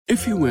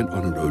If you went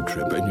on a road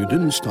trip and you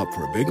didn't stop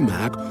for a Big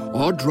Mac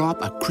or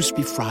drop a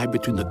crispy fry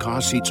between the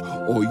car seats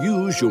or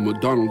use your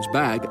McDonald's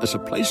bag as a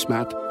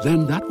placemat,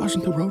 then that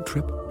wasn't a road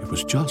trip. It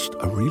was just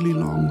a really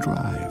long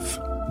drive.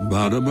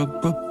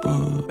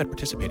 Ba-da-ba-ba-ba. At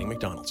participating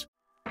McDonald's.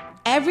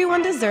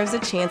 Everyone deserves a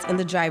chance in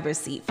the driver's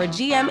seat. For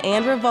GM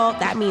and Revolt,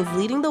 that means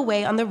leading the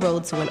way on the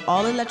road to an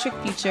all-electric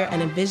future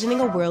and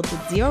envisioning a world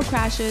with zero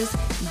crashes,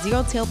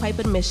 zero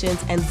tailpipe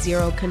emissions, and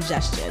zero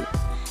congestion.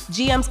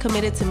 GM's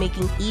committed to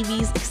making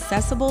EVs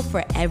accessible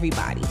for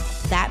everybody.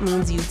 That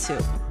means you too.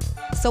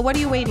 So what are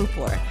you waiting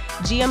for?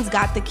 GM's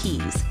got the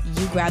keys.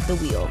 You grab the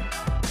wheel.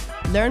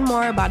 Learn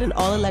more about an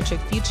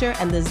all-electric future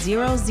and the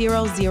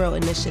 000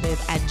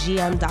 initiative at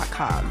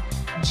gm.com.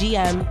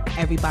 GM,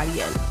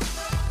 everybody in.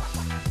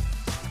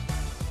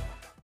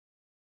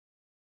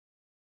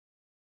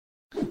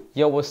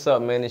 Yo, what's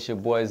up, man? It's your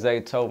boy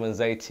Zaytoven,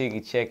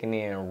 Zaytiki checking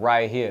in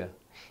right here.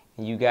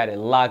 And you got it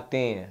locked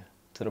in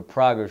to the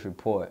progress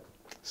report.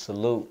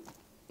 Salute.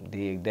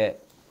 Dig that.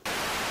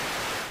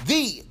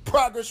 The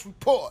Progress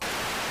Report.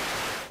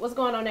 What's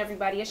going on,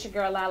 everybody? It's your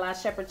girl Lala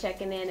Shepherd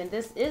checking in, and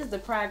this is the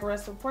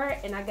Progress Report,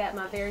 and I got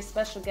my very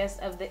special guest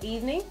of the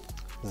evening,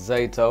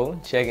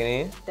 Zaytoven checking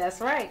in.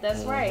 That's right,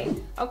 that's right.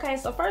 Okay,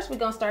 so first we're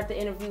gonna start the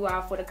interview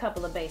off with a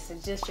couple of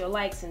basics, just your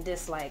likes and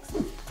dislikes.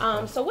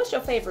 So what's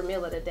your favorite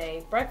meal of the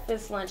day?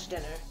 Breakfast, lunch,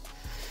 dinner?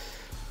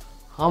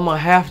 I'm gonna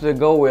have to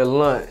go with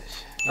lunch.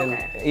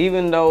 Okay. And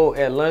even though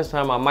at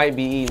lunchtime I might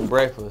be eating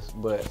breakfast,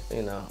 but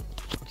you know,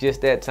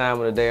 just that time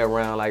of the day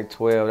around like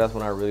 12, that's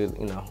when I really,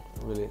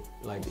 really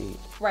like to eat.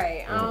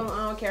 Right. I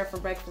don't care for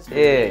breakfast food.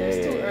 Yeah,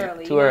 It's too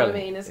early. Too you know early. what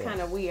I mean? It's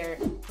kind of weird.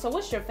 So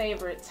what's your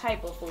favorite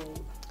type of food?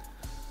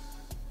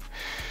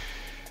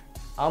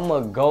 I'm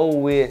gonna go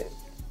with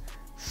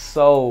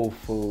soul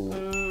food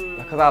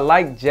because I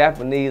like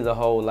Japanese a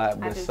whole lot,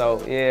 but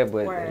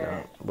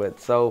but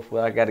soul food,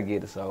 I gotta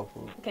get the soul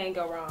food. Can't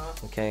go wrong.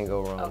 Can't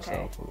go wrong with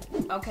Okay. soul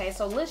food. Okay,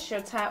 so list your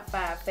top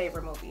 5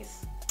 favorite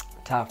movies.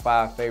 Top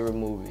 5 favorite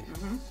movies.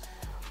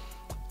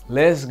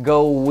 Let's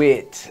go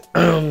with.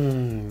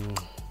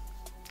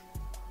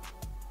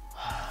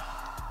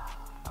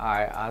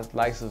 Alright, I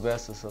like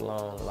Sylvester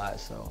Stallone a lot,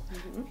 so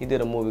he did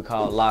a movie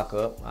called Lock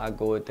Up. I'll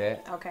go with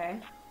that. Okay.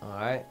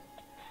 Alright.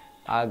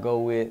 I'll go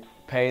with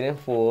Paid in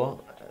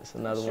Full. That's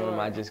another one of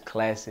my Sure. just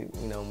classic,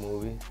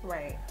 movies.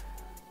 Right.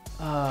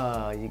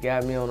 You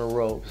got me on the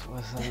ropes.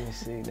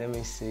 Let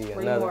me see.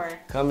 Three Another more.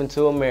 Coming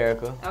to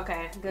America.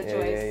 Okay, good Yeah,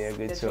 choice. yeah,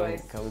 good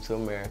choice. Coming to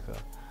America.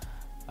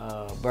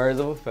 Birds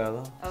of a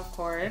Feather. Of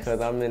course.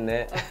 Because I'm in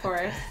that. Of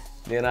course.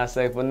 Then I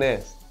say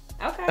Finesse.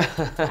 Okay.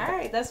 All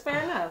right, that's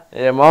fair enough.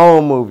 Yeah, my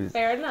own movies.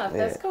 Fair enough.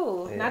 That's Yeah,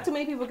 cool. yeah. Not too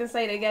many people can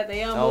say they got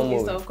their own Own movies,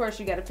 so movie. of course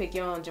you got to pick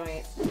your own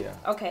joints. Yeah.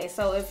 Okay,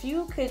 so if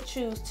you could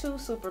choose 2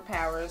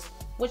 superpowers,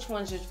 which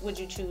ones would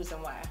you choose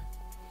and why?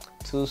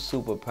 2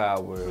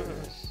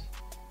 superpowers.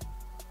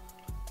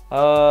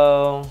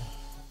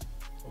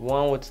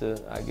 One would to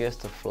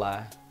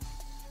fly.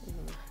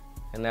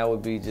 And that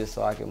would be just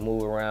so I can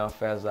move around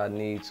fast as I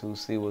need to,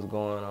 see what's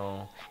going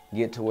on,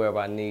 get to wherever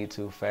I need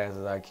to fast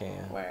as I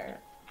can. Word.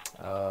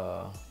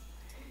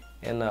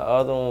 And the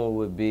other one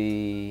would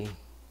be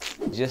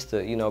just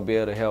to, be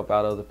able to help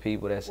out other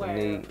people that's in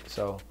need.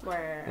 So,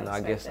 Word. I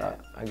guess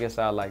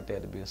I like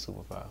that to be a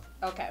superpower.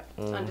 Okay,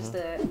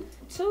 understood.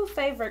 2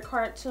 favorite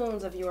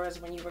cartoons of yours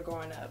when you were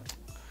growing up?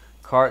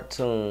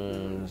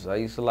 Cartoons. I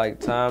used to like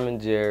Tom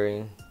and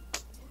Jerry.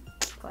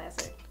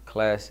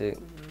 Classic.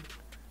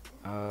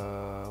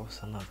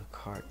 What's another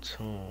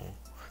cartoon?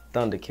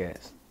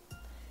 Thundercats.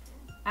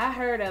 I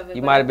heard of it.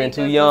 You but might I have been think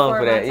too it was young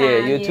before for my that. Yeah,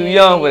 time. you're too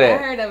young for that.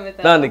 I heard of it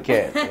though.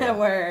 Thundercats. Yeah.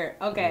 Word.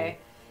 Okay.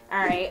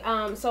 All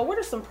right. So what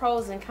are some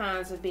pros and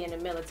cons of being a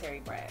military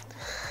brat?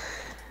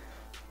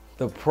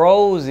 The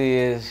pros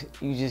is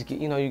you just get,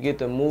 you get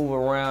to move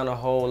around a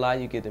whole lot.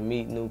 You get to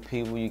meet new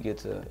people. You get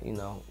to,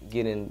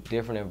 get in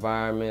different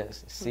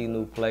environments, see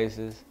new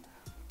places.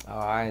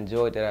 I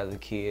enjoyed that as a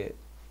kid.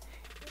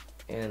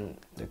 And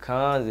the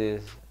cons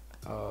is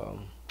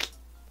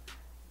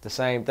the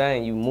same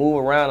thing. You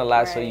move around a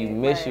lot, so you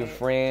miss your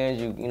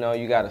friends.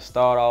 You got to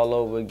start all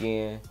over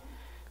again.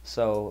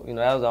 So,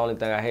 that was the only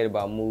thing I hate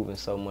about moving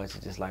so much.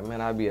 It's just like,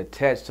 man, I'd be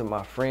attached to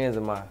my friends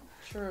and my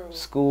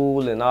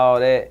school and all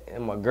that,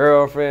 and my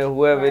girlfriend,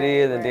 whoever it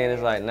is, and then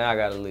it's like, now I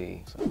got to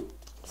leave.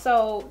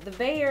 So the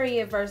Bay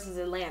Area versus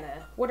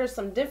Atlanta, what are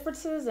some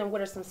differences and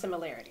what are some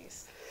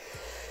similarities?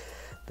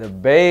 The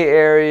Bay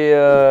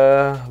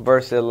Area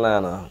versus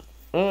Atlanta.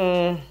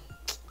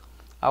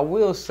 I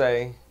will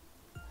say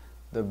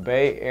the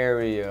Bay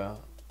Area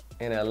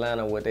and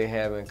Atlanta, what they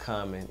have in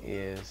common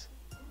is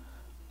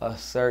a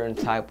certain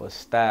type of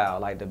style.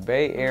 Like the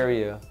Bay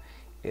Area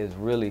is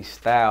really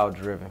style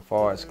driven as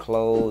far as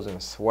clothes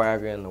and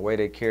swagger and the way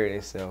they carry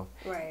themselves.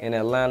 Right. And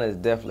Atlanta is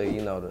definitely,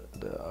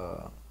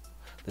 the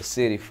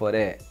city for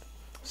that.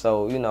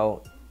 So,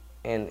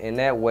 in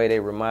that way they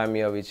remind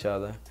me of each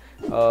other.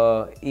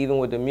 Even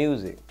with the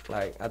music,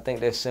 like I think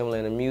they're similar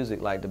in the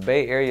music. Like the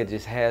Bay Area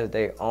just has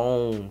their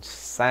own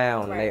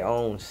sound and their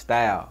own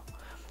style,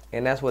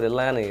 and that's what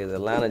Atlanta is.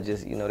 Atlanta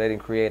just, they done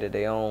created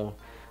their own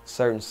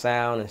certain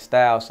sound and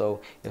style.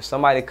 So if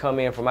somebody come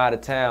in from out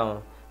of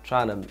town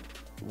trying to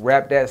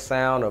rap that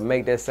sound or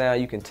make that sound,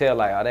 you can tell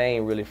like, oh, they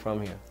ain't really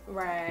from here.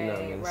 Right, you know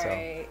what I mean?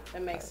 right. So,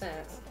 that makes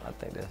sense. I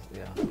think that's,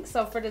 yeah.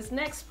 So for this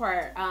next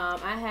part,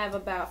 I have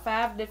about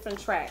 5 different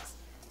tracks.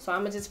 So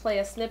I'm gonna just play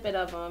a snippet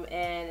of them,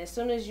 and as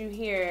soon as you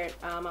hear it,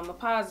 I'm gonna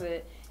pause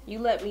it. You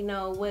let me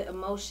know what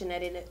emotion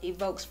that it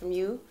evokes from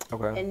you.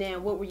 Okay. And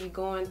then what were you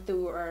going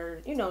through or,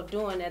 you know,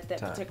 doing at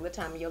that particular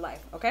time of your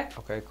life, okay?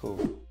 Okay, cool.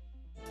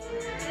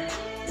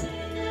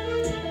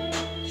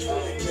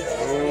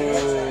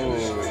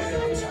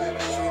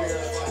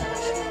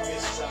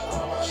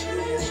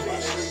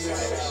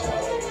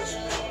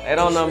 They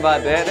don't know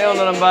about that. They don't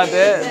know about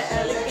that.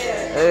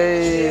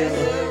 Hey.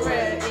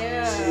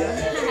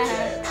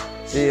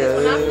 Yeah.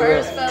 When I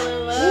first fell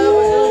in love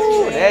with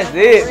Gucci, that's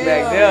it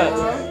back there.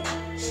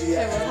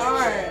 It was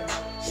hard.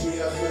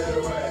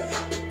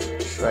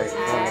 Right.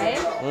 Alright.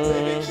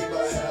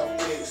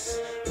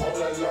 So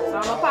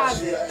I'm gonna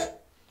pause it.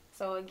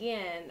 So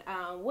again,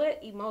 what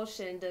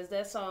emotion does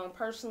that song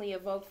personally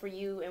evoke for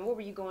you, and what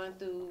were you going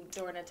through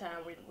during that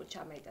time when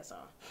y'all made that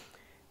song?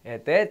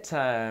 At that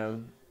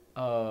time,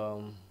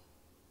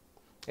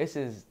 this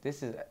is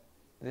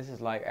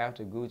like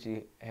after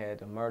Gucci had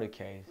the murder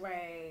case.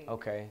 Right.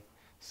 Okay.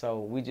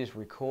 So we just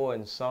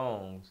recording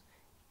songs,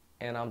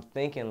 and I'm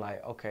thinking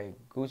like, okay,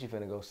 Gucci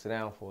finna go sit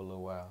down for a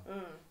little while.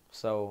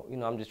 So, you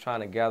know, I'm just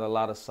trying to gather a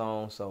lot of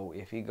songs, so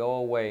if he go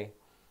away,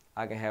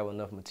 I can have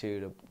enough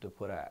material to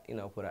put an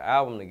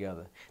album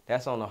together.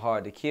 That's on the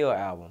Hard to Kill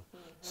album.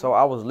 So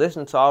I was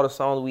listening to all the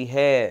songs we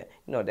had.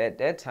 You know,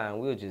 that time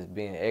we were just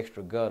being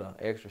extra gutter,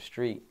 extra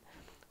street.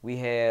 We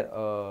had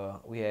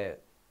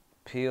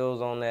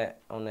Pills on that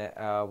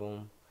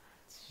album.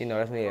 You know,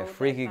 that's when he had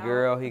Freaky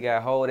Girl, he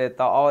got Hold That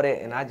Thought, all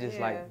that, and I just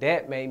like,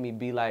 that made me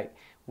be like,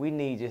 we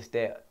need just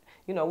that.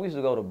 You know, we used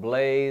to go to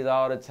Blaze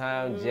all the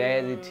time,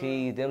 Jazzy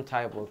T's, them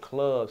type of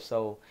clubs,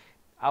 so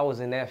I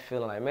was in that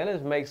feeling like, man,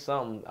 let's make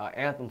something, an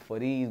anthem for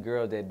these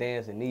girls that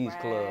dance in these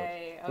clubs.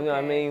 You know what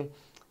I mean?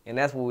 And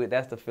that's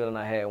the feeling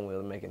I had when we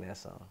were making that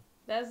song.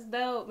 That's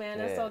dope, man.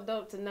 That's so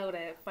dope to know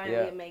that. Finally,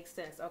 it makes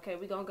sense. Okay,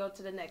 we're going to go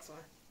to the next one.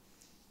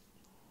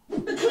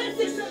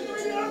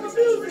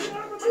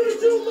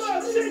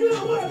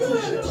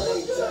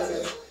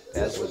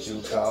 That's what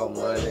you call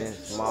money,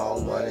 small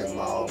money,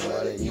 more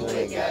money. You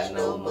ain't got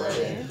no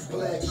money.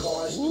 Now,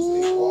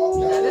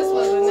 this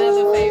was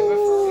another favorite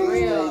for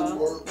real.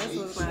 This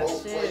was my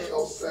shit.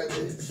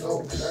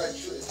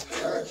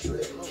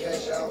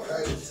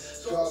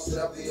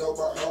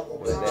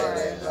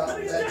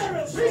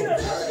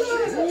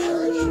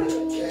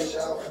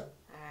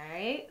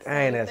 Alright.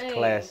 Dang, that's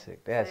classic.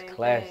 That's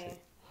classic.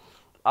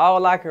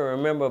 All I can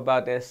remember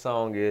about that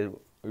song is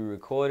we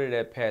recorded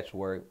at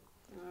Patchwork,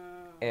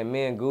 and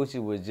me and Gucci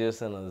was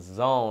just in a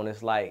zone.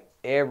 It's like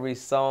every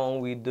song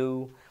we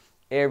do,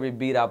 every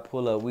beat I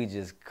pull up, we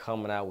just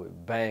coming out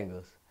with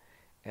bangers.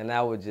 And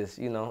I was just,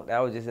 you know, that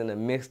was just in the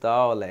mix of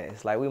all that.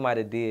 It's like we might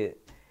have did,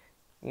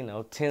 you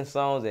know, 10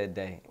 songs that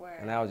day. Word.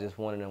 And I was just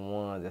one of them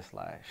ones that's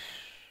like,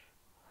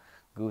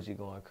 Gucci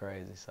going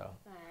crazy. So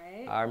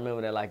I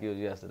remember that like it was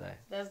yesterday.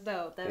 That's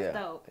dope. That's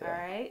dope. Yeah. All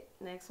right,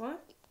 next one.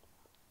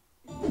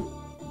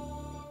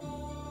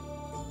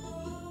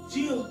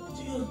 Jill,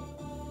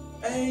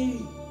 hey,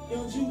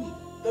 young Judy,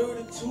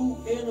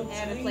 32 and a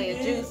had to play a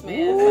Juice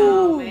Man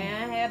song,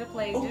 man. Had to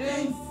play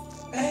Juice.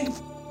 Hey,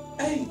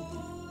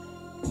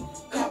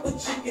 cop a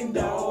chicken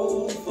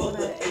dog for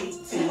the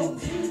 18.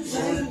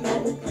 Chain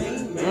on the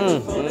plane,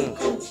 man, for the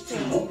coach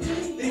team.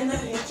 Then I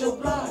hit your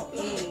block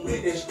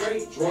with that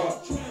straight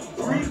drop.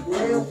 3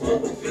 grand for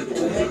the 50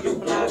 to have your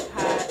block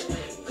hot.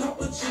 Cop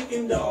a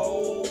chicken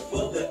dog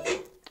for the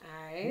 18.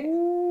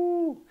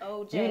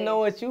 OJ. You know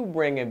what? You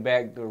bringing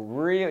back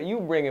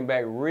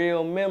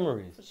real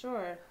memories. For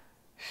sure.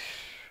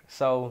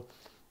 So,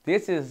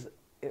 this is,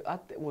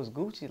 was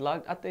Gucci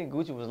locked? I think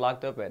Gucci was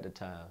locked up at the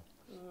time.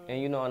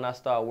 And you know, and I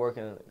started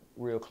working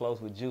real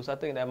close with Juice. I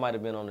think that might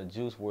have been on the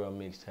Juice WRLD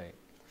mixtape.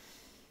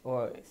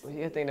 Or,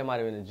 I think that might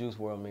have been the Juice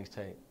WRLD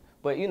mixtape.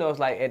 But you know, it's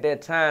like at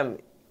that time,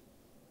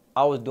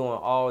 I was doing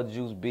all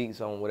Juice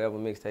beats on whatever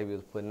mixtape he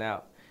was putting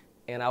out.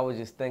 And I was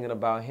just thinking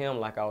about him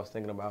like I was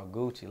thinking about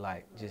Gucci,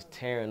 like just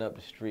tearing up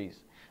the streets.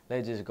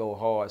 Let's just go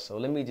hard. So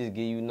let me just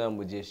give you nothing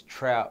but just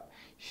trap,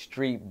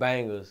 street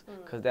bangers,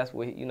 because that's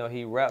what, you know,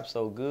 he raps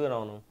so good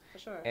on them. For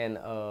sure. And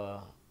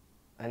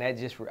that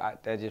just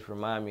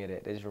remind me of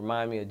that. That just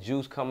remind me of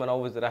Juice coming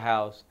over to the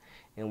house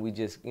and we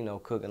just, you know,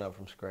 cooking up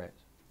from scratch.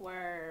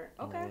 Word.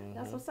 Okay,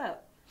 that's what's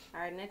up.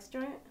 All right, next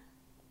joint.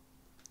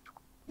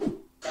 5, 4,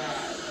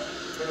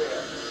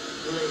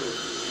 3,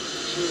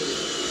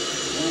 2.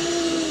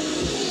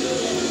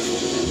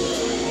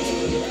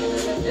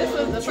 This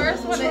was the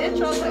first one, the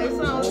intro to the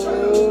song.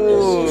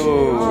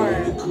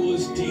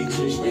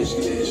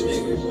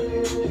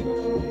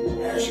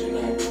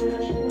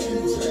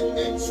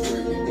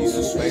 These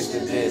are space to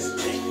this.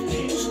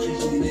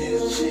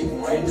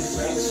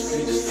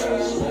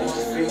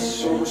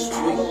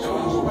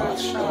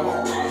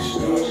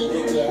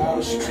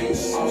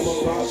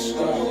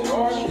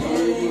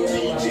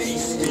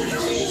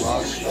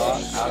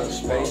 Outer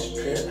space,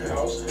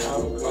 penthouse,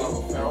 how green,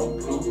 found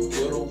blue,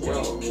 get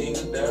away, king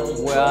of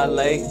diamonds. Where I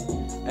lay.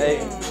 Hey.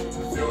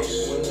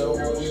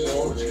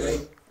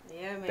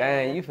 Yeah, man.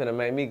 Dang, you finna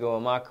make me go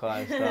in my car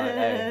and start.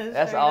 Hey,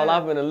 that's all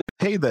I'm finna listen.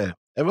 Hey there,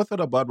 ever thought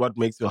about what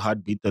makes your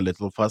heart beat a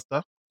little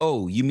faster?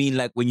 Oh, you mean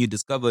like when you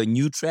discover a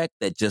new track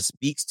that just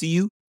speaks to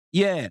you?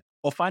 Yeah,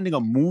 or finding a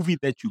movie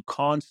that you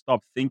can't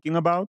stop thinking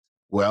about?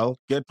 Well,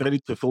 get ready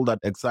to feel that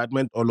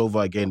excitement all over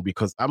again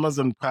because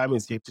Amazon Prime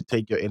is here to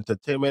take your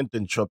entertainment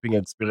and shopping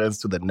experience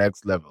to the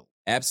next level.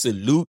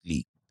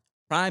 Absolutely.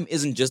 Prime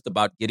isn't just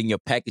about getting your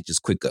packages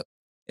quicker.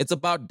 It's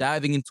about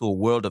diving into a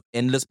world of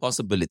endless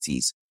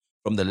possibilities,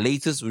 from the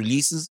latest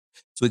releases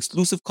to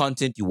exclusive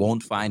content you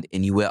won't find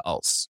anywhere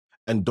else.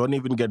 And don't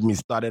even get me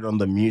started on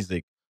the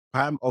music.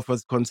 Prime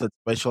offers concert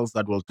specials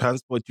that will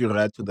transport you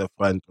right to the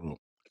front row.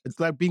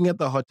 It's like being at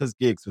the hottest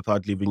gigs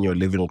without leaving your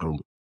living room.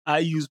 I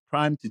use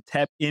Prime to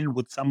tap in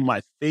with some of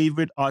my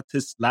favorite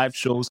artists' live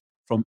shows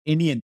from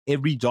any and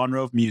every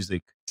genre of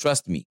music.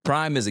 Trust me,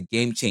 Prime is a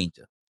game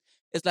changer.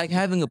 It's like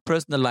having a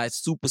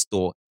personalized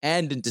superstore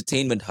and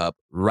entertainment hub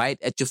right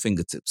at your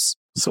fingertips.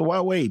 So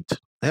why wait?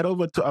 Head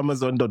over to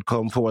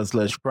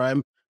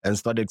amazon.com/prime and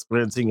start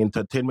experiencing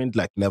entertainment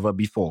like never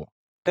before.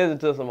 Listen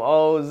to some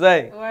old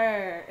Zay.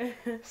 Word.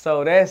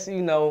 So that's,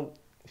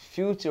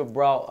 Future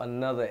brought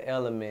another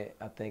element,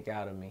 I think,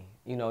 out of me.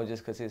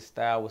 Just because his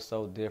style was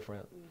so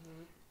different.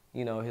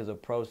 Mm-hmm. His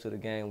approach to the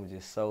game was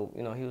just so,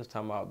 he was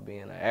talking about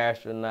being an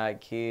astronaut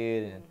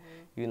kid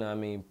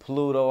and,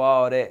 Pluto,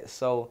 all that.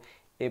 So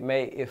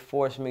it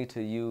forced me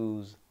to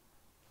use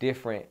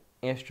different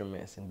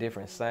instruments and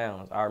different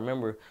sounds. I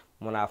remember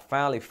when I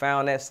finally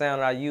found that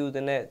sound that I used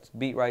in that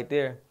beat right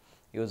there,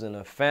 it was in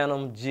a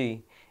Phantom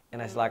G,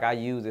 and it's like I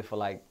used it for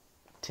like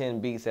 10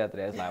 beats after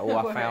that. It's like, oh,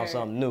 I found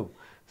something new.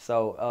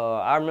 So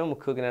I remember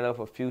cooking it up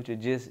for Future,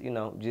 just in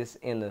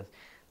the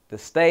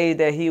stage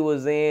that he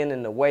was in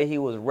and the way he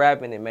was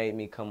rapping, it made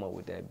me come up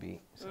with that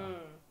beat. So.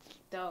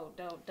 Dope.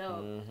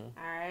 Mm-hmm.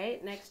 All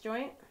right, next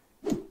joint.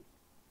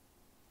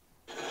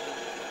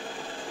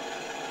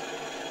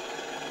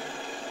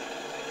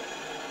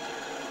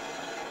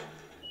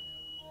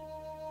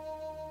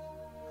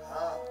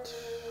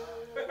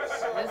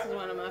 This is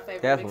one of my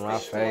favorite. That's one of my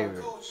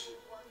favorites.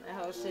 That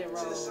whole shit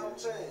rolls.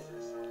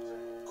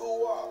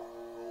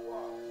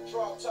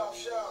 Drop top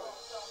shower.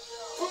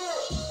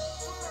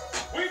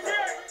 We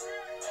back.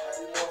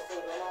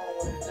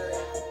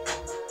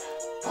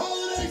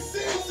 Holiday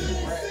season.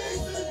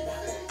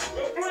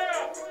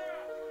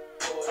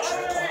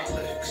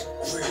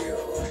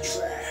 Real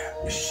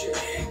trap shit.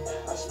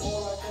 I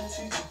smell like I'm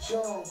Teacher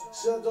John.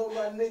 Sell dope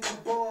like Nicky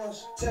Barnes.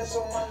 Tats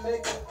on my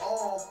neck and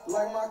arm.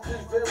 Like my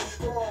kush very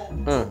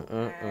strong.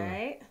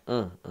 Alright.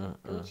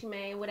 Gucci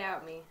Mane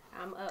Without Me.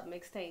 I'm Up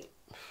mixtape.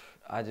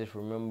 I just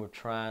remember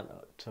trying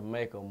to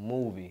make a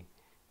movie.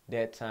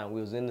 That time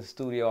we was in the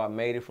studio. I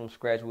made it from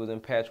scratch. We was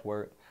in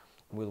patchwork.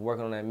 We was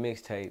working on that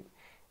mixtape,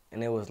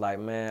 and it was like,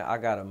 man, I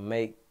gotta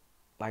make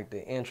like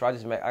the intro.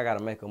 I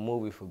gotta make a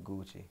movie for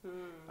Gucci.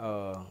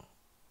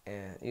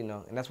 And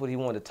that's what he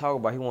wanted to talk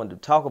about. He wanted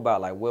to talk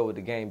about like where would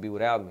the game be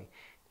without me.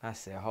 I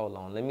said, hold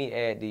on, let me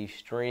add these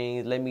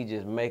strings. Let me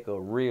just make a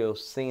real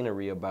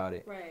scenery about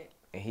it. Right.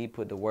 And he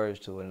put the words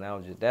to it,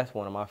 and that's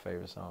one of my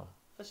favorite songs.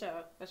 For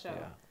sure.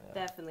 Yeah.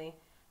 Definitely.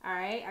 All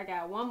right, I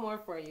got one more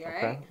for you, all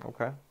Okay, right?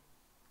 okay.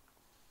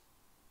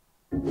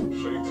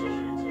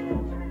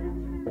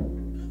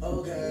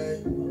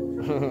 Okay.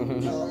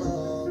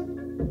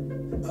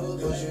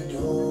 What you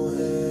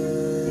doing?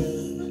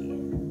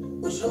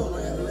 What you doing? I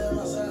gotta let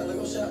my side like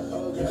I'm shot.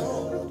 Okay.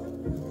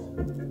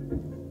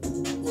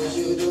 What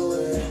you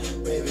doing?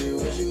 Baby,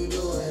 what you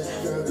doing?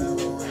 Girl,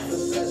 got on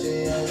Versace,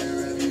 I'm gonna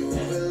rep you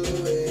over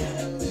Louis.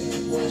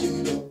 What you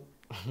doing?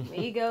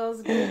 Migos,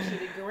 Gucci,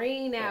 the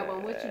Green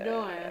album. What you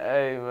doing?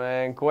 Hey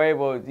man,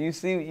 Quavo, you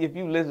see, if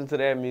you listen to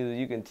that music,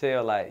 you can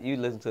tell like you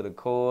listen to the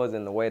chords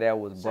and the way that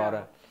was brought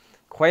up.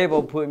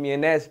 Quavo put me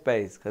in that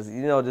space because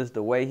just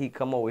the way he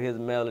come up with his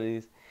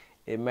melodies,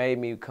 it made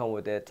me come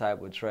with that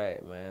type of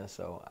track, man.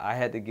 So I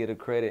had to get a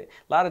credit.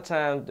 A lot of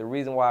times, the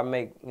reason why I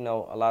make, a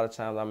lot of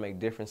times I make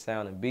different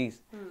sounding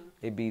beats,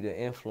 it be the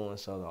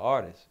influence of the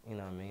artist. You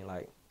know what I mean?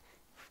 Like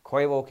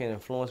Quavo can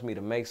influence me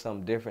to make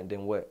something different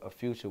than what a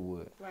Future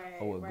would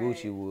or what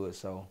Gucci would.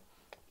 So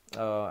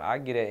I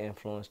get that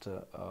influence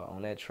to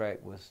on that track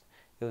it was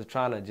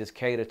trying to just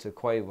cater to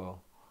Quavo,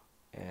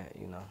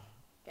 and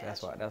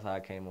that's how I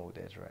came up with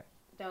that track.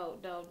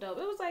 Dope. It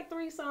was like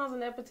 3 songs in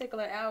that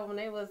particular album.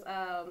 They was,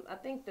 I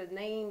think the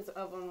names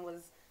of them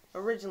was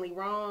originally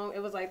wrong.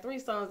 It was like 3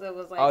 songs that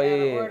was like out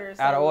of order.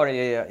 Out of order,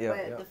 yeah.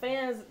 But the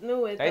fans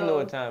knew it. They knew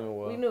what time it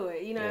was. We knew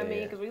it. You know what I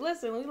mean? Because we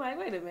listened. We like,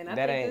 wait a minute.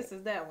 I think this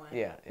is that one.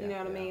 Yeah. You know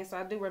what I mean? So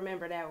I do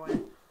remember that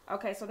one.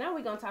 Okay, so now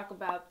we're going to talk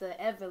about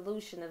the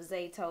evolution of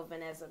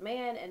Zaytoven as a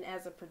man and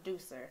as a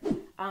producer.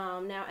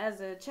 Now, as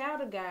a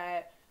child of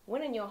God,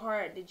 when in your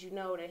heart did you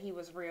know that he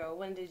was real?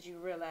 When did you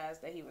realize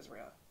that he was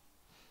real?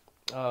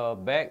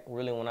 Back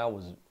really when I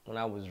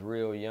was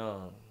real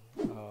young,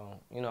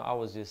 I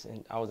was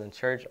in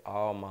church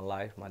all my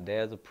life. My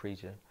dad's a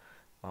preacher,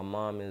 My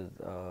mom is,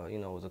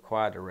 was a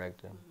choir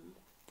director.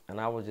 And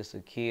I was just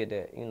a kid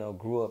that,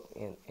 grew up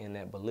in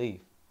that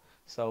belief.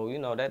 So,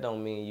 that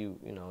don't mean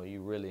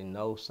you really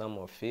know some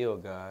or feel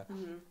God.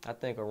 I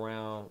think I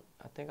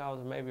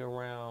was maybe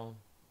around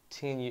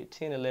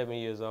 11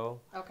 years old.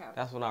 Okay.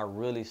 That's when I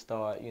really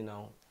start,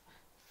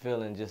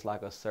 feeling just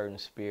like a certain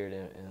spirit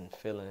and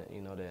feeling,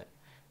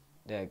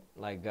 that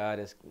like God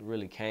has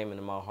really came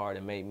into my heart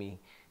and made me,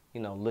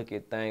 look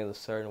at things a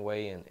certain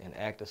way and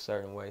act a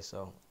certain way.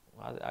 So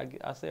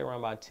I say around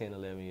about 10,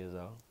 11 years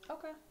old.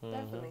 Okay,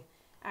 definitely.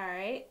 All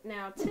right.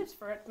 Now, tips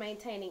for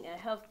maintaining a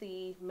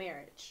healthy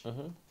marriage.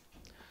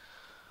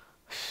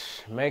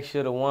 Make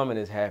sure the woman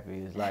is happy.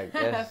 It's like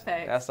Facts.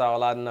 that's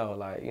all I know.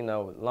 Like,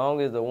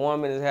 long as the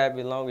woman is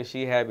happy, long as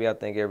she happy, I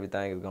think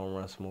everything is gonna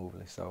run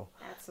smoothly. So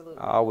Absolutely.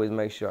 I always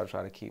make sure I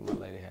try to keep my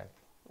lady happy.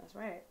 That's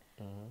right.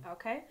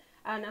 Okay.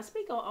 Now,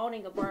 speak on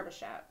owning a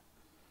barbershop.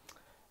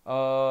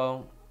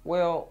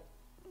 Well,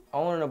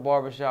 owning a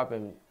barbershop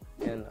and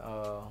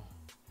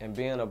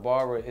being a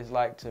barber is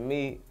like, to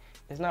me,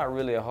 it's not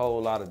really a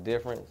whole lot of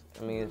difference.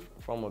 I mean,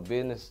 from a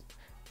business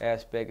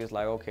aspect, it's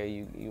like, okay,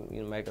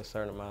 you make a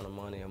certain amount of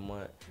money a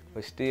month,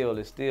 but still,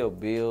 it's still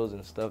bills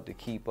and stuff to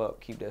keep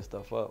that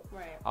stuff up.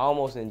 Right. I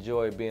almost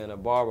enjoy being a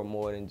barber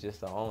more than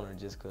just the owner,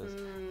 just because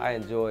I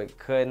enjoy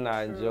cutting,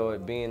 I enjoy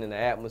being in the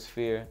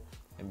atmosphere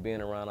and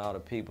being around all the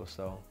people.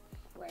 So,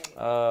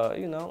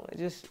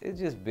 it's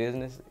just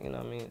business. You know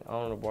what I mean?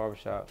 Owning a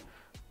barbershop.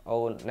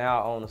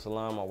 Now I own a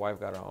salon. My wife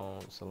got her own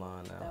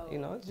salon now.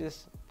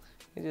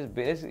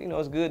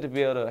 It's good to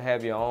be able to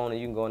have your own,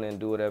 and you can go in there and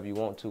do whatever you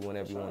want to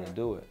whenever you want to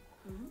do it.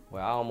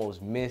 Well, I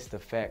almost missed the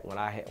fact when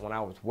I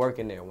was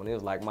working there, when it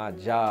was like my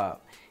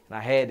job, and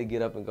I had to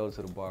get up and go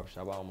to the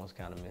barbershop. I almost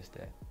kind of missed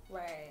that.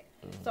 Right.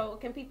 So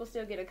can people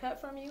still get a cut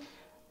from you?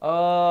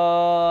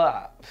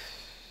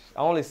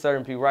 Only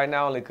certain people. Right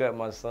now, I only cut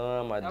my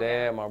son, my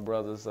dad, my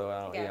brother. So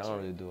I don't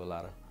really do a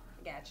lot of.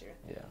 Got you.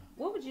 Yeah.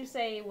 What would you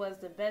say was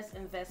the best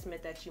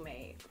investment that you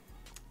made?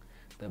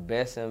 The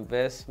best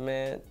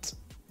investment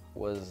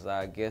was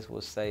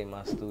say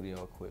my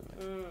studio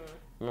equipment.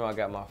 Remember, I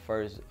got my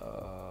first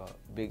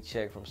big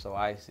check from So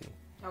Icy.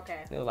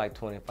 Okay. It was like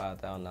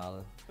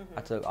 $25,000.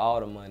 I took all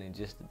the money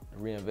just to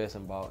reinvest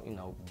and bought,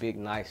 big,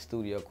 nice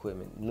studio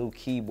equipment, new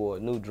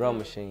keyboard, new drum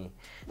machine.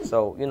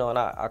 So, and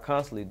I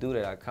constantly do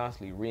that. I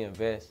constantly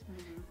reinvest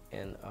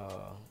in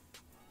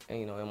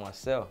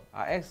myself.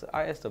 I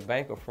asked a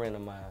banker friend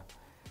of mine,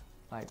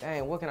 like,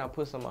 dang, what can I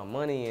put some of my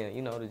money in,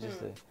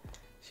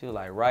 she was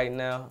like, right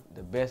now,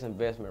 the best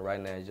investment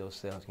right now is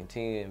yourself.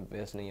 Continue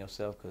investing in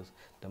yourself, because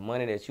the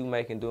money that you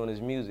making doing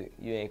this music,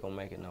 you ain't gonna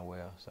make it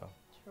nowhere else. So.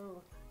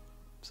 True.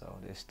 So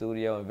this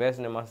studio,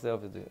 investing in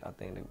myself is, I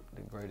think,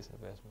 the greatest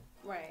investment.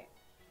 Right.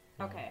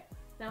 Okay.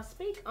 Now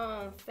speak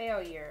on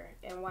failure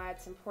and why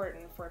it's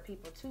important for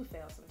people to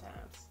fail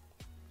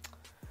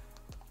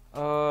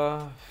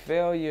sometimes.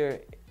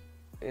 Failure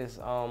is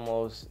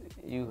almost,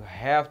 you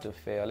have to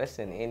fail. That's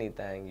in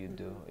anything you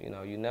do.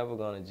 You're never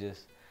gonna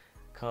just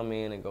come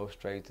in and go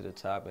straight to the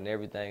top, and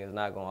everything is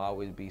not gonna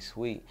always be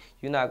sweet.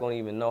 You're not gonna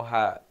even know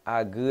how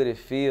good it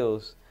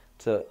feels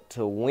to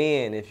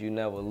win if you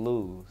never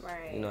lose.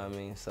 Right. You know what I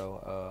mean?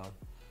 So,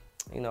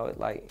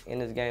 like in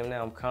this game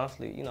now, I'm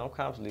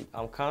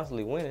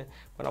constantly winning,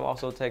 but I'm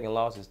also taking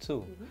losses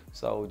too.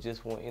 So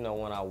just when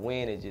I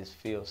win, it just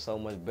feels so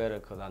much better,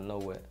 because I know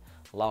what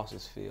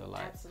losses feel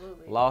like.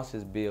 Absolutely.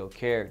 Losses build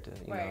character.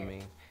 You know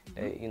Right.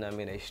 what I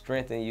mean? They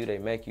strengthen you. They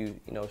make you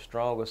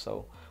stronger.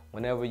 So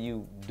whenever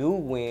you do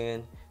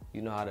win,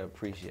 you know how to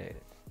appreciate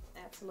it.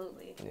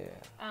 Absolutely.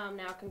 Yeah.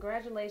 Now,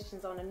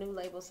 congratulations on the new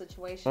label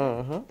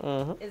situation.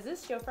 Is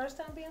this your first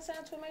time being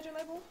signed to a major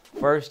label?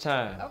 First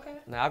time. Okay.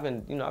 Now I've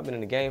been in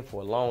the game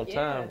for a long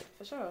time. Yeah,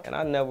 for sure. And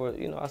I never,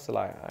 I said,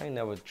 like, I ain't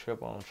never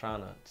trip on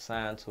trying to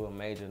sign to a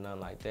major,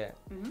 nothing like that.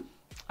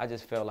 I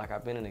just felt like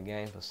I've been in the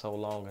game for so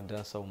long and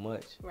done so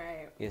much.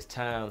 Right. It's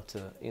time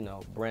to,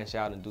 branch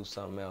out and do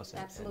something else and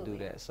do Absolutely.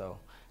 that. So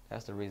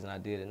that's the reason I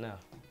did it now.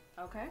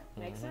 Okay,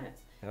 makes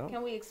sense. Yep.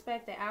 Can we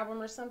expect an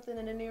album or something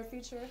in the near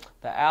future?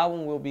 The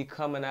album will be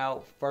coming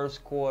out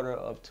first quarter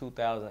of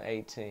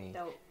 2018.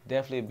 Dope.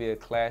 Definitely be a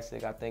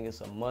classic. I think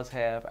it's a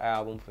must-have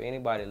album for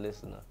anybody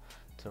listening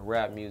to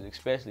rap music,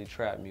 especially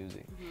trap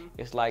music.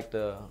 It's like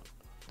the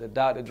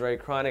Dr. Dre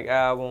Chronic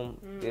album.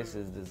 This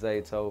is the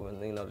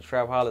Zaytoven. The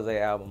Trap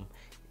Holiday album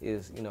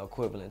is,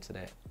 equivalent to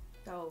that.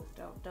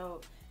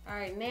 Dope. All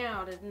right,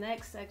 now the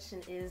next section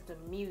is the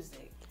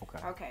music.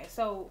 Okay.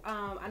 So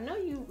I know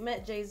you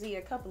met Jay-Z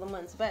a couple of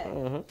months back.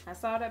 I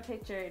saw that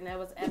picture, and that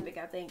was epic.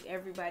 I think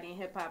everybody in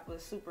hip-hop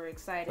was super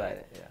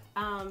excited.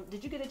 Yeah.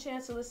 Did you get a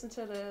chance to listen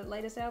to the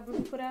latest album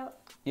you put out?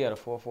 Yeah, the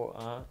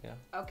 4/4, yeah.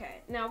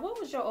 Okay. Now, what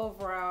was your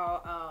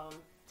overall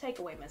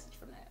takeaway message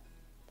from that?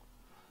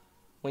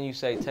 When you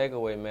say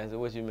takeaway message,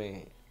 what you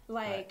mean?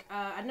 Like,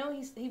 I know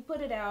he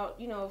put it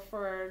out,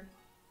 for,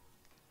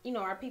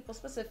 our people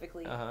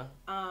specifically.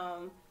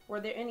 Were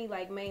there any,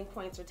 main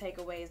points or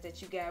takeaways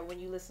that you got when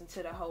you listened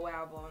to the whole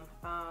album?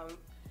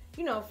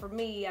 you know, for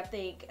me, I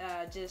think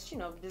just, you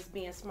know, just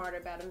being smarter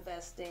about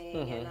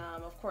investing and,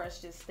 of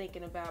course, just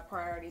thinking about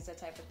priorities, that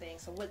type of thing.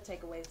 So what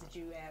takeaways did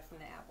you have from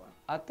the album?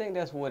 I think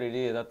that's what it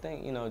is. I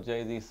think, you know,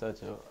 Jay-Z's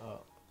such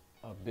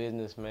a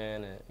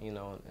businessman and, you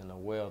know, and a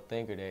well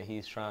thinker that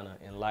he's trying to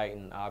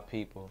enlighten our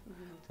people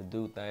to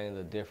do things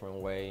a different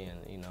way and,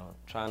 you know,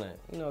 trying to,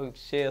 you know,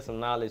 share some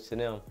knowledge to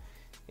them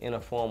in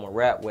a form of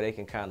rap where they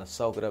can kind of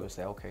soak it up and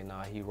say, okay,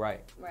 nah, he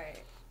right. Right.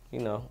 You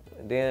know,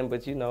 then,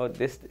 but you know,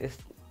 it's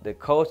the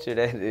culture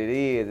that it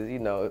is, you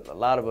know, a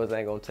lot of us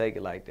ain't gonna take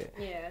it like that.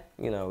 Yeah.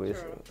 You know,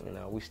 it's, True. you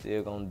know, we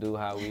still gonna do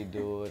how we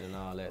do it and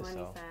all that. Money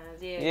So,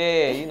 signs, yeah.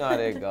 yeah, you know how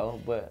that go.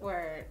 But,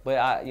 Word. but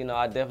I, you know,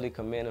 I definitely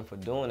commend him for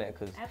doing that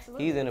because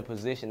Absolutely. he's in a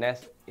position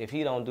that's if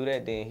he don't do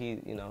that, then he,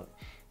 you know,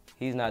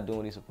 he's not doing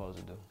what he's supposed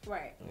to do.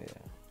 Right. Yeah.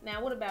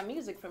 Now, what about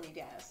music from you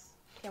guys?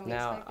 Can we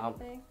Now,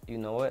 expect anything? you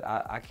know what?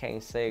 I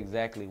can't say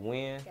exactly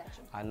when.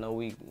 Gotcha. I know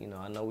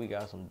we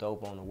got some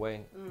dope on the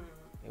way.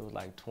 It was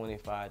like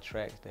 25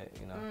 tracks that,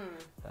 you know,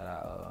 that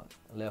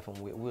I left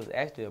them with. We was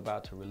actually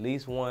about to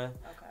release one,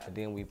 but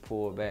then we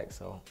pulled back.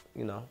 So,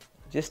 you know,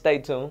 just stay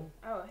tuned.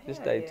 Oh, just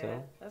hell stay yeah.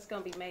 tuned. That's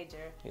gonna be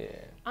major. Yeah.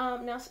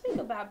 Now speak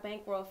about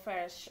Bankroll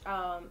Fresh.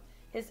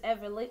 His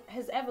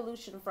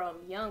evolution from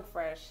Young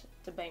Fresh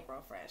to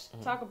Bankroll Fresh.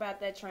 Talk about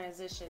that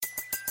transition.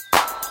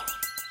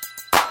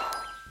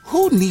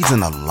 Who needs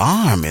an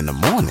alarm in the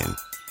morning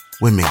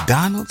when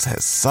McDonald's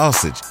has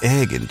sausage,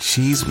 egg, and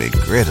cheese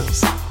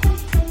McGriddles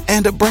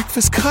and a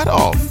breakfast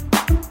cutoff?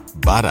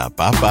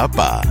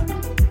 Ba-da-ba-ba-ba.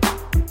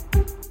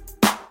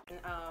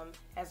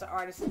 As an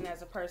artist and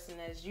as a person,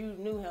 as you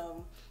knew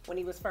him when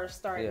he was first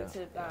starting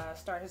to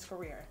start his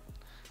career.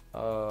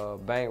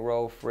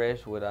 Bankroll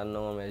Fresh, what I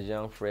know him as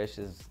Young Fresh,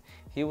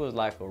 he was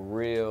like a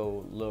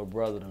real little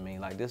brother to me.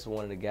 Like, this is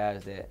one of the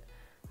guys that,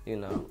 you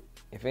know,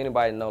 if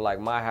anybody know, like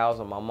my house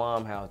or my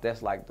mom's house,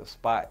 that's like the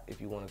spot if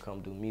you want to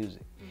come do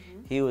music.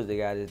 He was the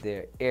guy that's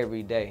there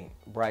every day,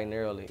 bright and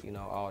early, you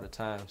know, all the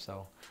time.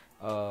 So,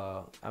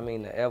 I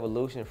mean, the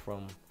evolution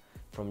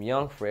from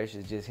Young Fresh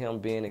is just him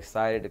being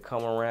excited to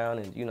come around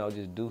and, you know,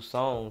 just do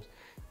songs.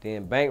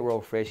 Then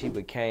Bankroll Fresh, he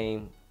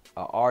became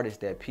an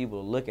artist that people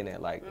are looking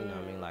at, like, you know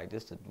what I mean, like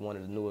this is one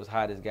of the newest,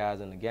 hottest guys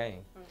in the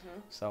game.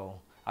 So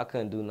I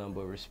couldn't do nothing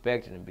but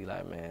respect it and be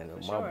like, man,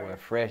 my boy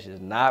Fresh is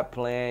not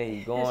playing,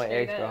 he's going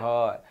extra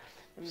hard.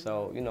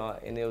 So, you know,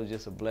 and it was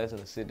just a blessing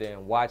to sit there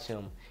and watch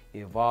him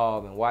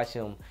evolve and watch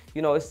him,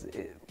 you know,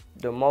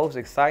 the most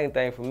exciting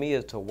thing for me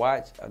is to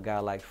watch a guy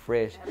like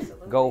Fresh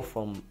go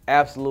from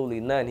absolutely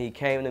nothing. He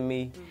came to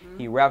me,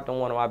 he rapped on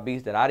one of my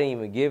beats that I didn't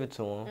even give it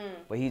to him,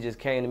 but he just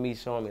came to me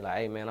showing me like,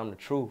 hey man, I'm the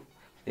truth.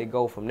 It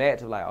go from that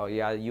to like, oh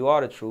yeah, you are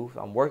the truth.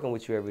 I'm working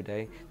with you every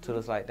day. To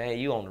it's like, dang,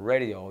 you on the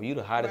radio. You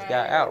the hottest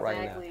guy out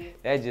right now.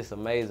 That's just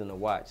amazing to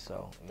watch.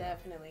 So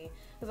Definitely.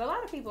 Because a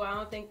lot of people, I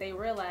don't think they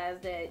realize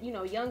that, you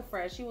know, Young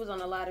Fresh, he was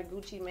on a lot of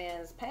Gucci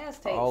Mane's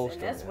past tapes.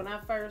 And that's when I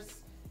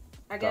first,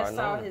 I guess,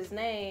 saw his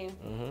name.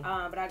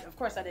 But of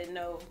course, I didn't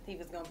know he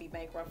was going to be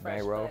Bankroll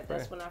Fresh. But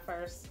that's when I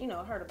first, you know,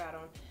 heard about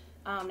him.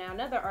 Now,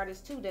 another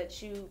artist, too,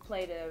 that you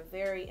played a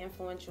very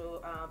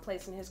influential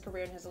place in his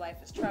career and his life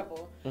is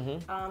Trouble.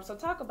 So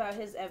talk about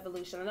his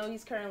evolution. I know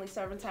he's currently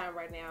serving time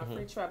right now,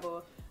 free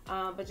Trouble.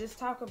 But just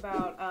talk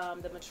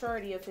about the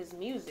maturity of his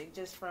music,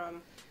 just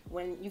from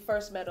when you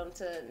first met him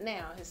to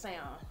now, his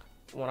sound.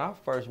 When I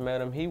first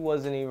met him, he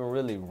wasn't even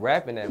really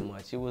rapping that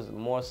much. It was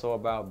more so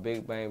about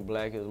Big Bang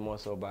Black. It was more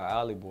so about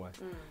Alley Boy.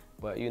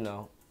 But, you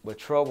know, but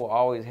Trouble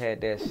always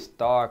had that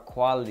star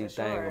quality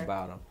thing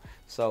about him.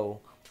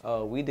 So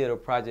we did a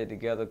project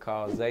together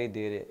called Zay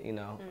Did It, you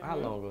know, how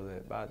long was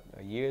it? About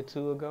a year or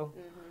two ago?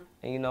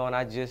 And, you know, and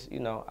I just, you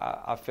know,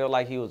 I felt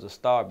like he was a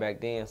star back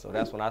then. So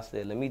that's when I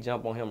said, let me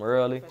jump on him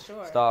early,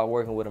 start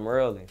working with him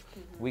early.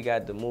 We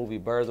got the movie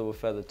Birds of a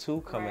Feather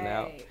 2 coming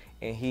out,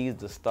 and he's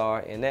the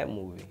star in that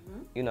movie.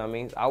 You know what I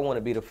mean? I want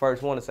to be the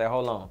first one to say,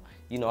 hold on,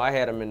 you know, I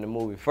had him in the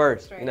movie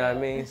first. You know what I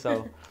mean?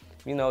 So,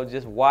 you know,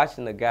 just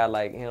watching a guy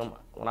like him,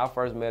 when I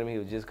first met him, he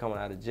was just coming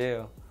out of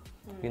jail.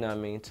 You know what I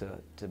mean?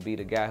 To be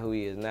the guy who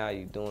he is now,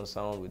 he's doing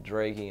songs with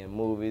Drake, he in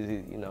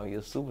movies, you know, he's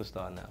a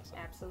superstar now. So.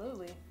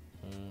 Absolutely.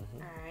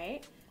 All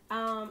right.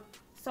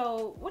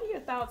 So what are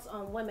your thoughts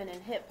on women in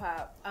hip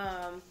hop?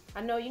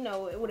 I know, you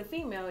know, with a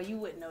female, you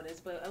wouldn't know this,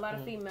 but a lot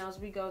of females,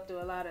 we go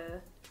through a lot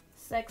of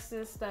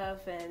sexist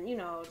stuff and, you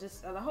know,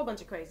 just a whole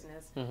bunch of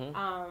craziness.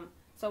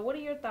 So what are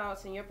your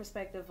thoughts and your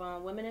perspective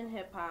on women in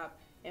hip hop,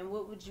 and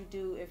what would you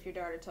do if your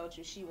daughter told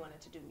you she wanted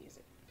to do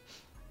music?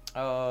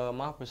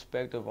 My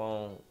perspective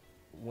on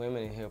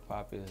women in hip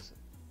hop is,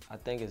 I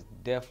think it's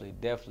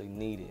definitely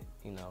needed,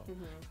 you know.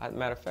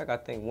 Matter of fact, I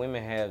think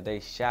women have their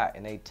shot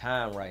and their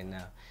time right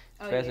now.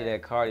 Especially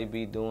that Cardi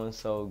B doing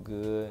so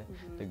good.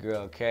 The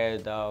girl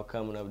Cash Doll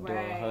coming up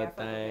doing her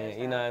thing.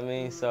 You know what I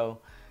mean? So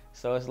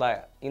it's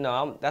like, you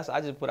know,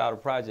 I just put out a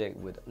project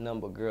with a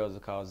number of girls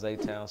called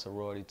Zaytoven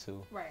Sorority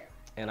 2.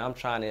 And I'm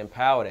trying to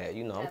empower that,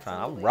 you know.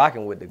 I'm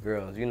rocking with the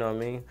girls, you know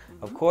what I mean?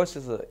 Of course,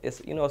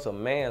 it's you know, it's a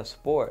man's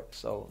sport,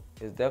 so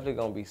it's definitely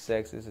gonna be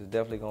sexist. It's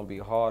definitely gonna be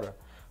harder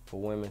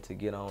for women to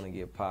get on and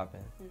get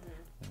popping.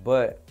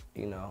 But,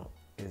 you know,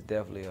 it's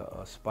definitely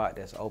a spot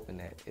that's open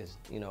that is,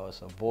 you know,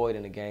 it's a void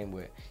in the game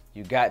where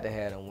you got to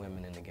have them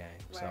women in the game.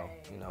 So,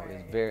 you know,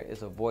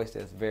 it's a voice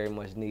that's very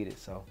much needed.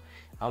 So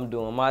I'm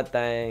doing my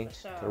thing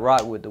to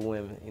rock with the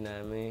women, you know what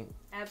I mean?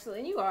 Absolutely.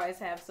 And you always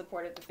have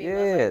supported the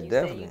females. Yeah, like you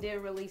definitely. said, you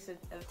did release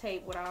a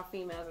tape with all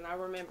females, and I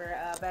remember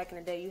back in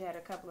the day you had a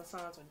couple of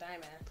songs with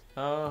Diamond.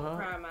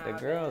 The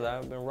girls,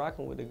 I've been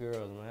rocking with the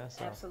girls, man.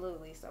 So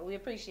Absolutely. So we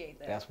appreciate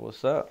that. that's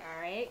what's up.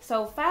 All right.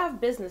 So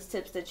 5 business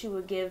tips that you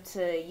would give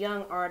to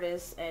young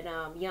artists and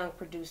young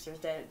producers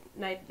that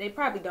they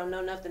probably don't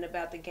know nothing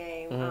about the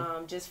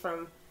game, just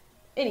from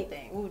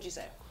anything. What would you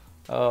say?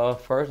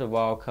 First of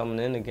all, coming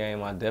in the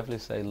game, I definitely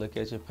say look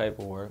at your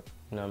paperwork.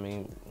 You know what I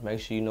mean? Make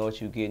sure you know what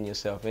you're getting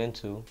yourself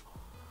into.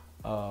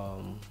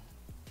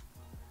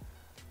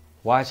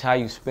 Watch how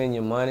you spend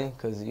your money,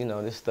 because, you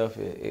know, this stuff,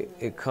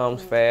 it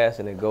comes fast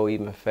and it go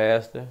even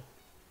faster.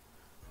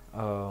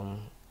 And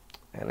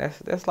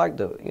that's like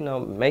you know,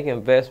 make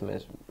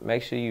investments.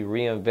 Make sure you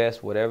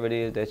reinvest whatever it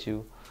is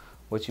that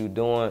what you're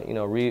doing, you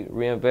know,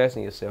 reinvest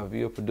in yourself. If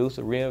you're a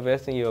producer,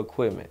 reinvest in your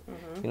equipment.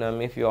 You know what I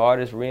mean? If you're an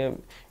artist,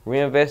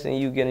 reinvest in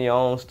you getting your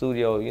own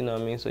studio, you know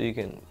what I mean? So you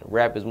can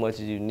rap as much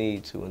as you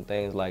need to and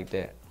things like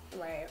that.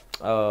 Right.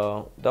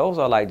 Those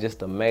are like just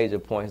the major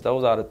points.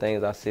 Those are the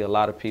things I see a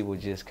lot of people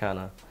just kind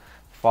of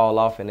fall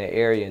off in that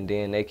area, and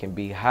then they can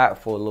be hot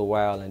for a little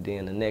while, and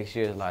then the next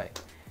year is like,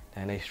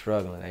 damn, they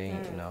struggling. They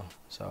ain't, you know.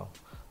 So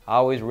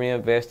always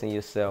reinvest in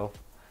yourself.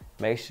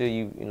 Make sure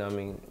you know what I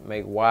mean,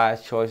 make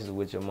wise choices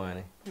with your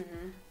money.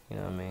 You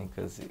know what I mean?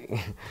 Because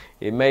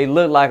it may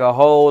look like a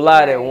whole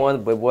lot at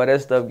once, but boy,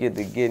 that stuff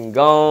getting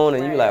gone,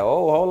 and you like,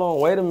 oh, hold on,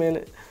 wait a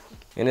minute.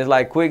 And it's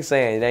like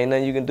quicksand. There ain't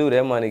nothing you can do.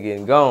 That money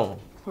getting gone.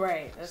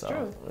 Right, that's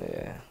true.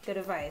 Yeah. Good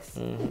advice.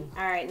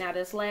 All right, now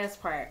this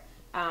last part,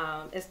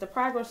 it's the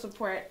progress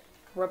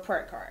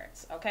report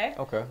cards. Okay.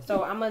 Okay.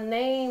 So I'm gonna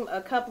name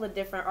a couple of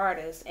different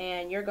artists,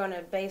 and you're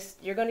gonna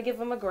give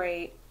them a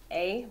grade,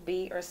 A,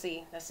 B, or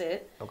C. That's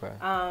it. Okay.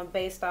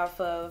 Based off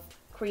of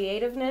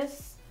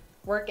creativeness,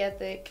 work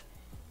ethic,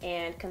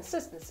 and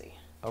consistency.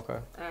 Okay.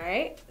 All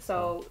right.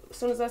 So as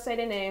soon as I say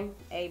the name,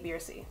 A, B, or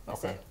C.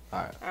 That's it. All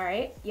right. All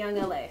right. Young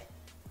LA.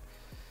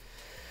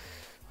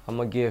 I'm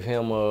gonna give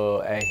him a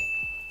A.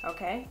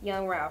 Okay.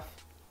 Young Ralph.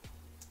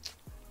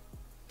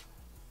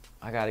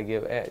 I gotta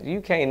give A.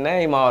 You can't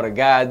name all the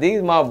guys.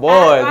 These my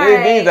boys.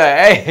 Right. These are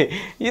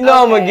A. You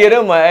know I'm gonna give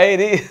them an A.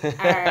 These. All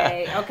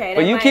right. Okay.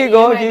 But you keep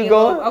going. Keep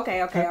going.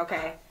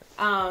 Okay.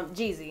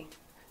 Jeezy.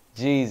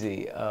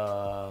 Jeezy.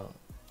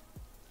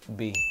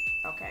 B.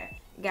 Okay.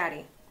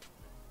 Gotti.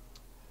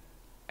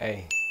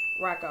 A.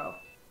 Rocco.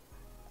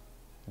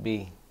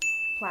 B.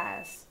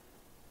 Plies.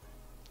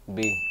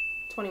 B.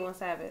 21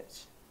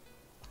 Savage.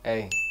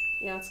 A.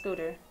 Young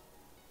Scooter.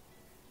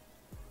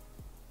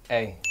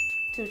 A.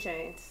 2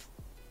 Chainz.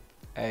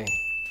 A.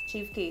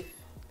 Chief Keef.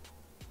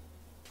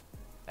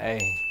 A.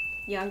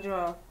 Young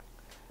Draw.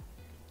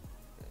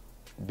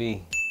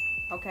 B.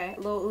 Okay.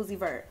 Lil Uzi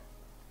Vert.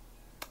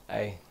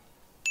 A.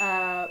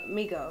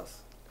 Migos.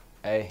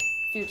 A.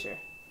 Future.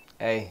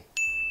 A.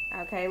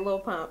 Okay. Lil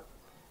Pump.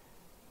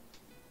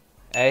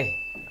 A.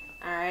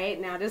 All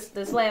right. Now this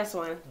last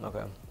one.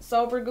 Okay.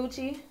 Sober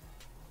Gucci.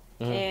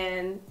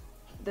 And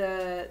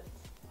the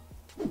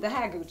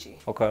high Gucci.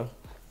 Okay.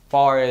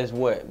 Far as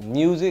what?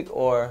 Music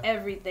or?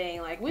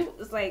 Everything. Like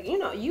it's like, you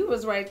know, you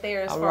was right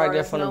there as I'm far right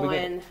there as from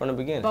knowing the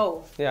beginning.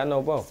 both. Yeah, I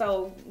know both.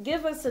 So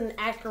give us an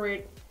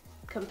accurate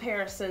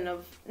comparison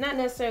of not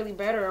necessarily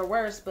better or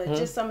worse, but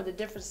just some of the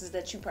differences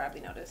that you probably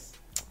noticed.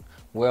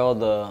 Well,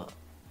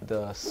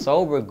 the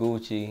sober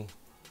Gucci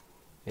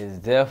is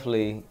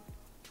definitely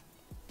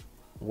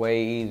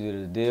way easier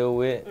to deal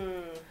with.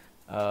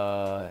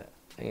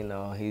 You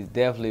know, he's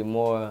definitely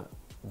more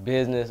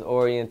business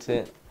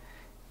oriented.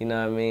 You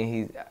know what I mean?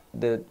 He's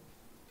the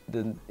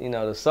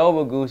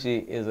sober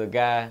Gucci is a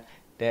guy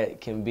that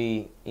can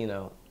be, you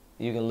know,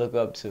 you can look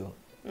up to,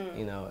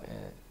 you know,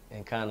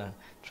 and kind of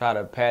try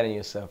to pattern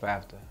yourself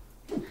after.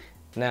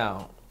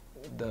 Now,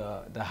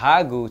 the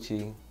high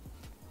Gucci,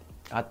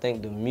 I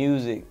think the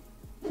music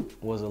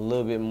was a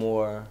little bit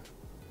more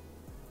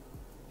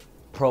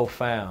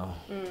profound.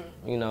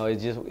 You know,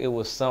 it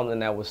was something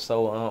that was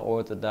so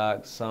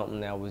unorthodox, something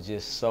that was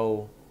just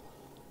so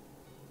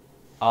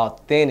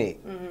authentic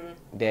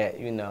that,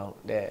 you know,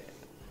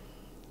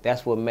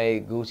 that's what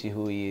made Gucci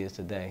who he is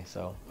today.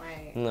 So,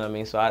 you know what I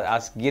mean? So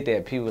I get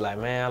that people like,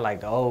 man, I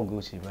like the old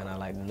Gucci, man, I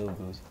like the new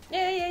Gucci.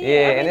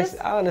 Yeah. I mean,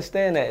 I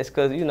understand that. It's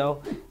because, you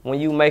know, when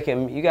you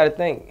making, you got to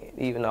think,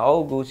 even the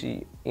old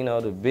Gucci, you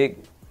know, the big,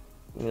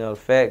 you know,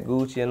 fat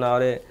Gucci and all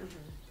that,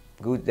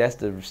 Gucci, that's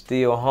the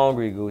still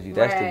hungry Gucci.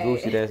 That's the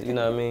Gucci that's, you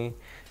know what I mean,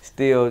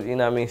 still, you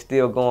know what I mean,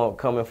 still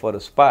coming for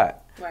the spot.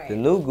 The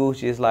new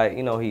Gucci is like,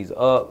 you know, he's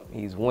up,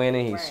 he's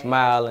winning, he's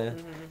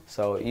smiling.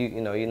 So,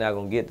 you know, you're not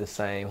going to get the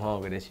same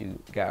hunger that you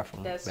got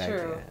from back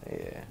then.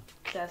 Yeah.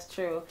 That's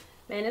true.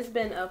 Man, it's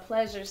been a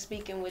pleasure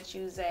speaking with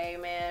you, Zay,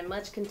 man.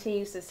 Much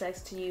continued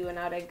success to you and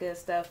all that good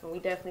stuff. And we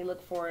definitely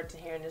look forward to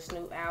hearing this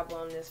new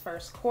album this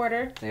first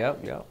quarter.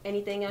 Yep.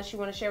 Anything else you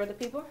want to share with the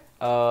people?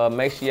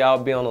 Make sure y'all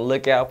be on the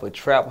lookout for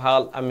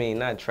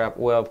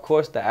of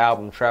course the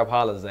album Trap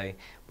Holiday,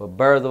 but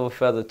Birds of a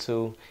Feather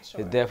 2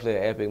 is definitely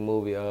an epic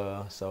movie.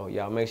 So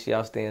y'all make sure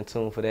y'all stay in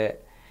tune for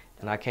that.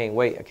 And I can't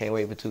wait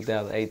for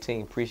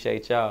 2018.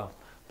 Appreciate y'all.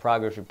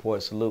 Progress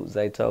report, salute,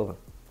 Zaytoven.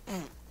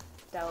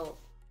 Dope.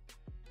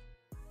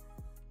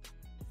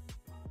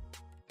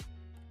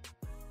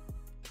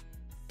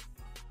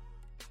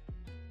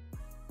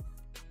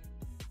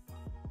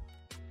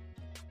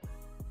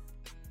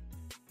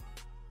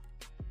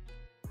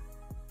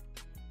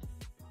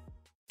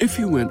 If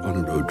you went on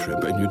a road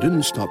trip and you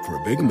didn't stop for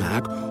a Big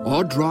Mac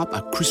or drop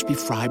a crispy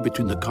fry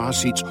between the car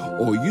seats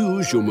or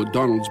use your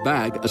McDonald's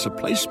bag as a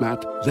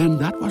placemat, then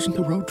that wasn't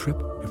a road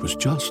trip. It was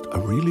just a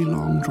really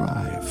long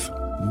drive.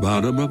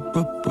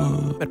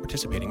 Ba-da-ba-ba-ba. At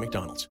participating McDonald's.